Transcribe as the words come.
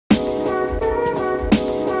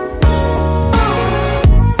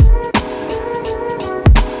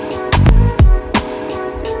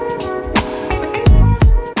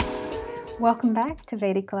Welcome back to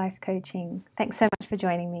Vedic Life Coaching. Thanks so much for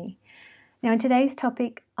joining me. Now, in today's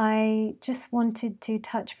topic, I just wanted to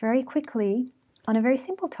touch very quickly on a very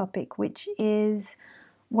simple topic, which is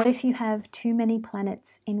what if you have too many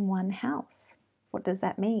planets in one house? What does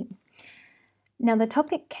that mean? Now, the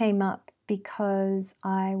topic came up because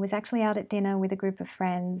I was actually out at dinner with a group of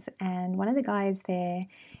friends, and one of the guys there,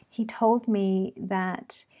 he told me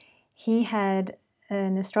that he had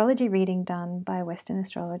an astrology reading done by a Western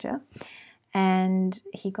astrologer, and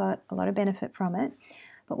he got a lot of benefit from it.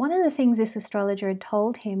 But one of the things this astrologer had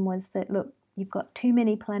told him was that, look, you've got too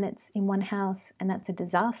many planets in one house, and that's a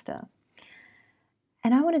disaster.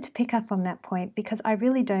 And I wanted to pick up on that point because I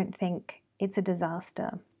really don't think it's a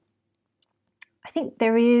disaster. I think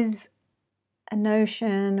there is a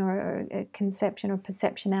notion or a conception or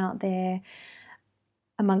perception out there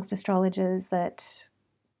amongst astrologers that,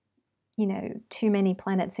 you know, too many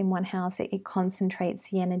planets in one house, it concentrates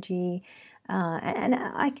the energy. And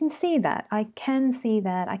I can see that. I can see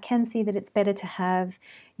that it's better to have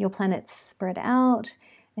your planets spread out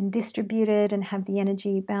and distributed and have the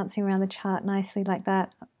energy bouncing around the chart nicely like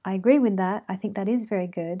that. I agree with that. I think that is very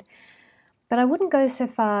good. But I wouldn't go so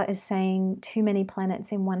far as saying too many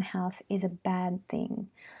planets in one house is a bad thing.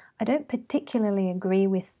 I don't particularly agree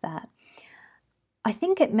with that. I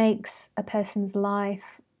think it makes a person's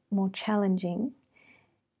life more challenging.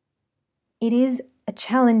 It is a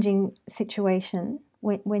challenging situation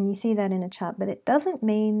when you see that in a chart, but it doesn't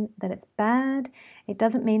mean that it's bad. It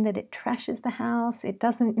doesn't mean that it trashes the house. It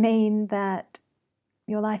doesn't mean that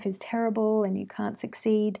your life is terrible and you can't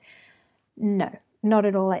succeed. No, not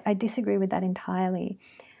at all. I disagree with that entirely.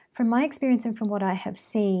 From my experience and from what I have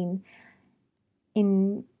seen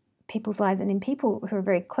in people's lives and in people who are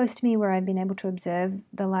very close to me, where I've been able to observe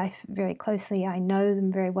the life very closely, I know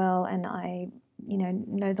them very well, and I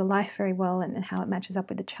know the life very well and how it matches up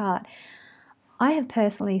with the chart. I have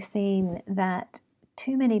personally seen that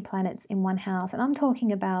too many planets in one house, and I'm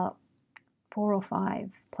talking about 4 or 5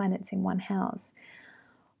 planets in one house,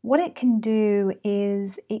 what it can do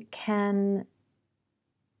is it can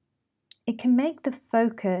make the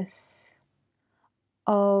focus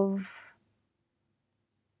of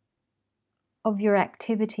your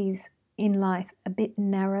activities in life a bit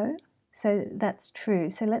narrow. So that's true.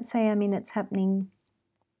 So let's say, it's happening,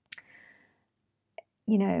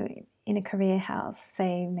 in a career house,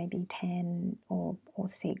 say maybe 10 or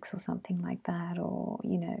 6 or something like that, or,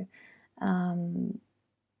 and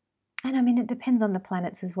it depends on the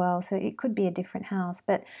planets as well. So it could be a different house,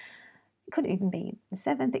 but it could even be the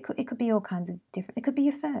 7th. It could be all kinds of different. It could be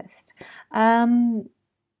your first.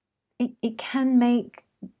 It can make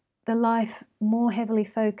the life more heavily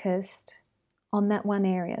focused on that one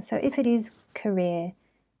area. So if it is career,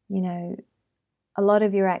 a lot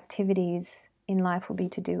of your activities in life will be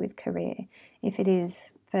to do with career. If it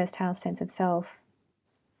is first house, sense of self,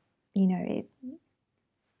 a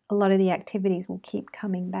lot of the activities will keep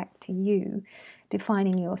coming back to you,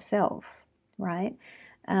 defining yourself, right?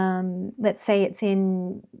 Let's say it's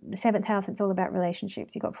in the 7th house, it's all about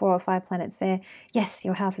relationships. You've got 4 or 5 planets there. Yes,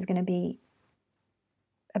 your house is going to be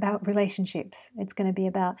about relationships. It's going to be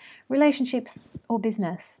about relationships or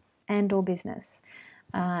business and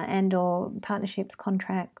or partnerships,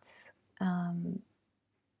 contracts,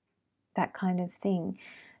 that kind of thing.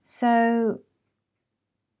 So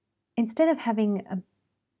instead of having a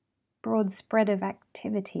broad spread of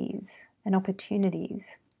activities and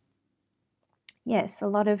opportunities, yes, a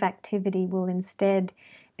lot of activity will instead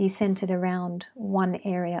be centered around one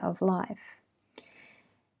area of life.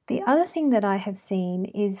 The other thing that I have seen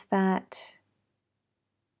is that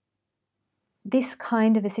this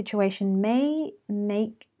kind of a situation may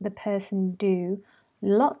make the person do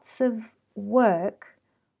lots of work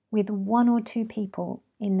with 1 or 2 people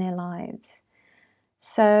in their lives.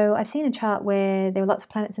 So I've seen a chart where there were lots of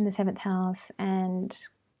planets in the 7th house, and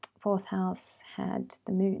 4th house had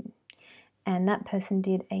the moon. And that person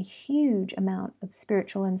did a huge amount of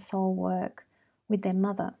spiritual and soul work with their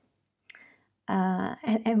mother.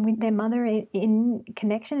 And with their mother in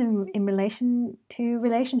connection and in relation to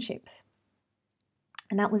relationships.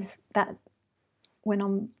 And that went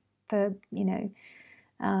on for,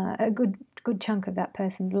 a good chunk of that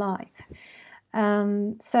person's life.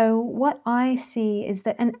 So what I see is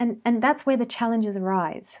that, and that's where the challenges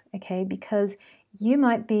arise, okay? Because you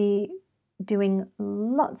might be doing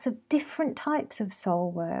lots of different types of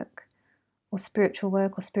soul work or spiritual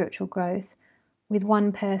growth with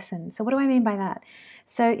one person. So what do I mean by that?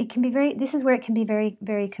 So it can be this is where it can be very,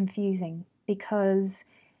 very confusing, because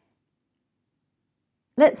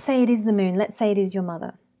let's say it is the moon, let's say it is your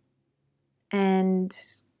mother, and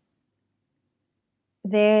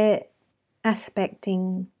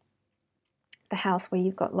aspecting the house where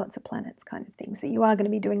you've got lots of planets, kind of thing. So you are going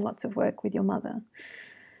to be doing lots of work with your mother.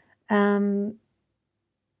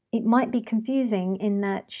 It might be confusing in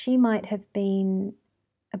that she might have been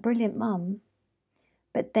a brilliant mum,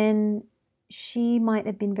 but then she might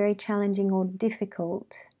have been very challenging or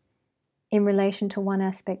difficult in relation to one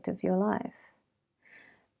aspect of your life.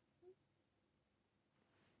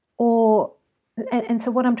 And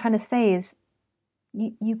so what I'm trying to say is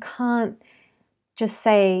you can't just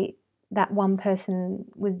say that one person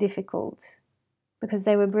was difficult, because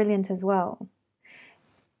they were brilliant as well.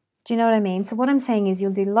 Do you know what I mean? So what I'm saying is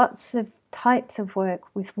you'll do lots of types of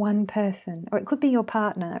work with one person, or it could be your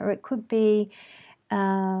partner, or it could be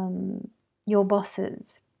your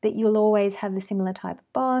bosses, that you'll always have the similar type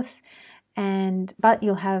of boss, but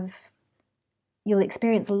you'll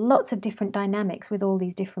experience lots of different dynamics with all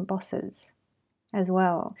these different bosses as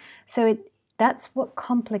well. So that's what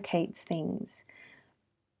complicates things.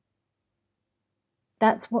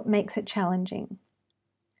 That's what makes it challenging.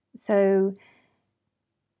 So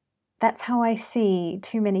that's how I see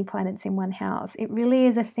too many planets in one house. It really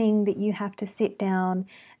is a thing that you have to sit down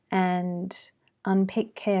and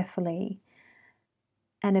unpick carefully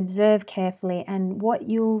and observe carefully. And what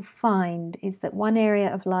you'll find is that one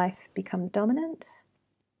area of life becomes dominant,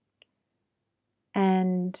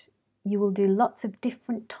 and you will do lots of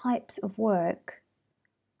different types of work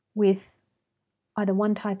with either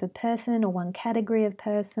one type of person or one category of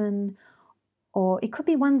person, or it could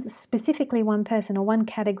be specifically one person or one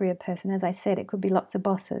category of person. As I said, it could be lots of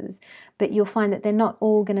bosses, but you'll find that they're not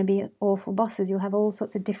all going to be awful bosses. You'll have all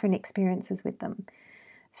sorts of different experiences with them.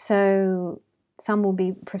 So some will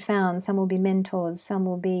be profound, some will be mentors, some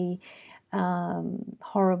will be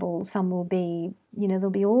horrible, some will be, there'll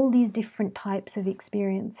be all these different types of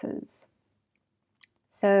experiences.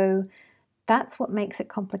 So that's what makes it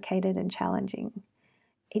complicated and challenging.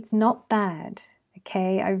 It's not bad,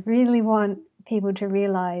 okay? I really want people to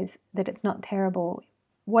realize that it's not terrible.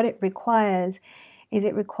 What it requires is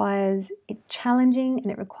it's challenging, and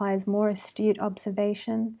it requires more astute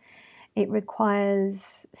observation. It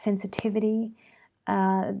requires sensitivity.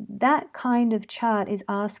 That kind of chart is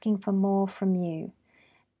asking for more from you.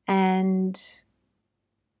 And,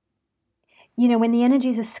 when the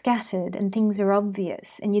energies are scattered and things are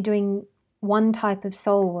obvious, and you're doing one type of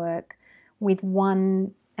soul work with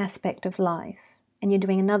one aspect of life, and you're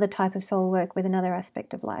doing another type of soul work with another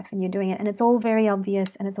aspect of life, and you're doing it, and it's all very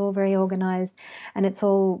obvious, and it's all very organized, and it's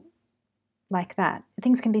all like that.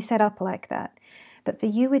 Things can be set up like that. But for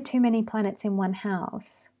you, with too many planets in one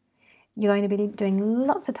house, you're going to be doing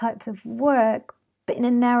lots of types of work, but in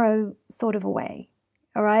a narrow sort of a way.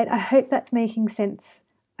 All right? I hope that's making sense.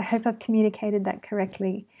 I hope I've communicated that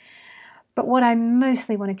correctly. But what I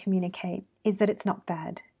mostly want to communicate is that it's not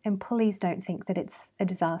bad. And please don't think that it's a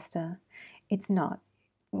disaster. It's not.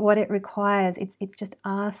 What it requires, it's just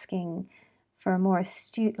asking for a more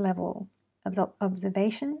astute level of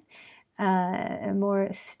observation, a more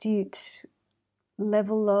astute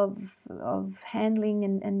level of handling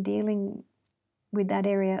and dealing with that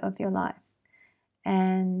area of your life.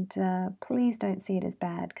 And please don't see it as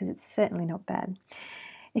bad, because it's certainly not bad.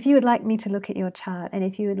 If you would like me to look at your chart, and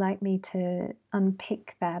if you would like me to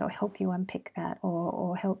unpick that, or help you unpick that,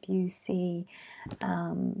 or help you see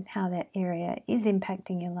how that area is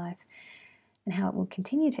impacting your life and how it will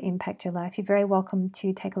continue to impact your life, you're very welcome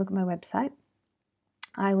to take a look at my website.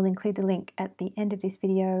 I will include the link at the end of this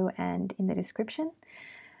video and in the description.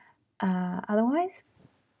 Otherwise,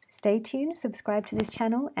 stay tuned, subscribe to this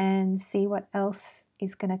channel, and see what else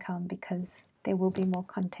is going to come, because there will be more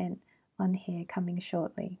content on here coming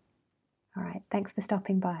shortly. All right, thanks for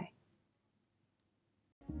stopping by.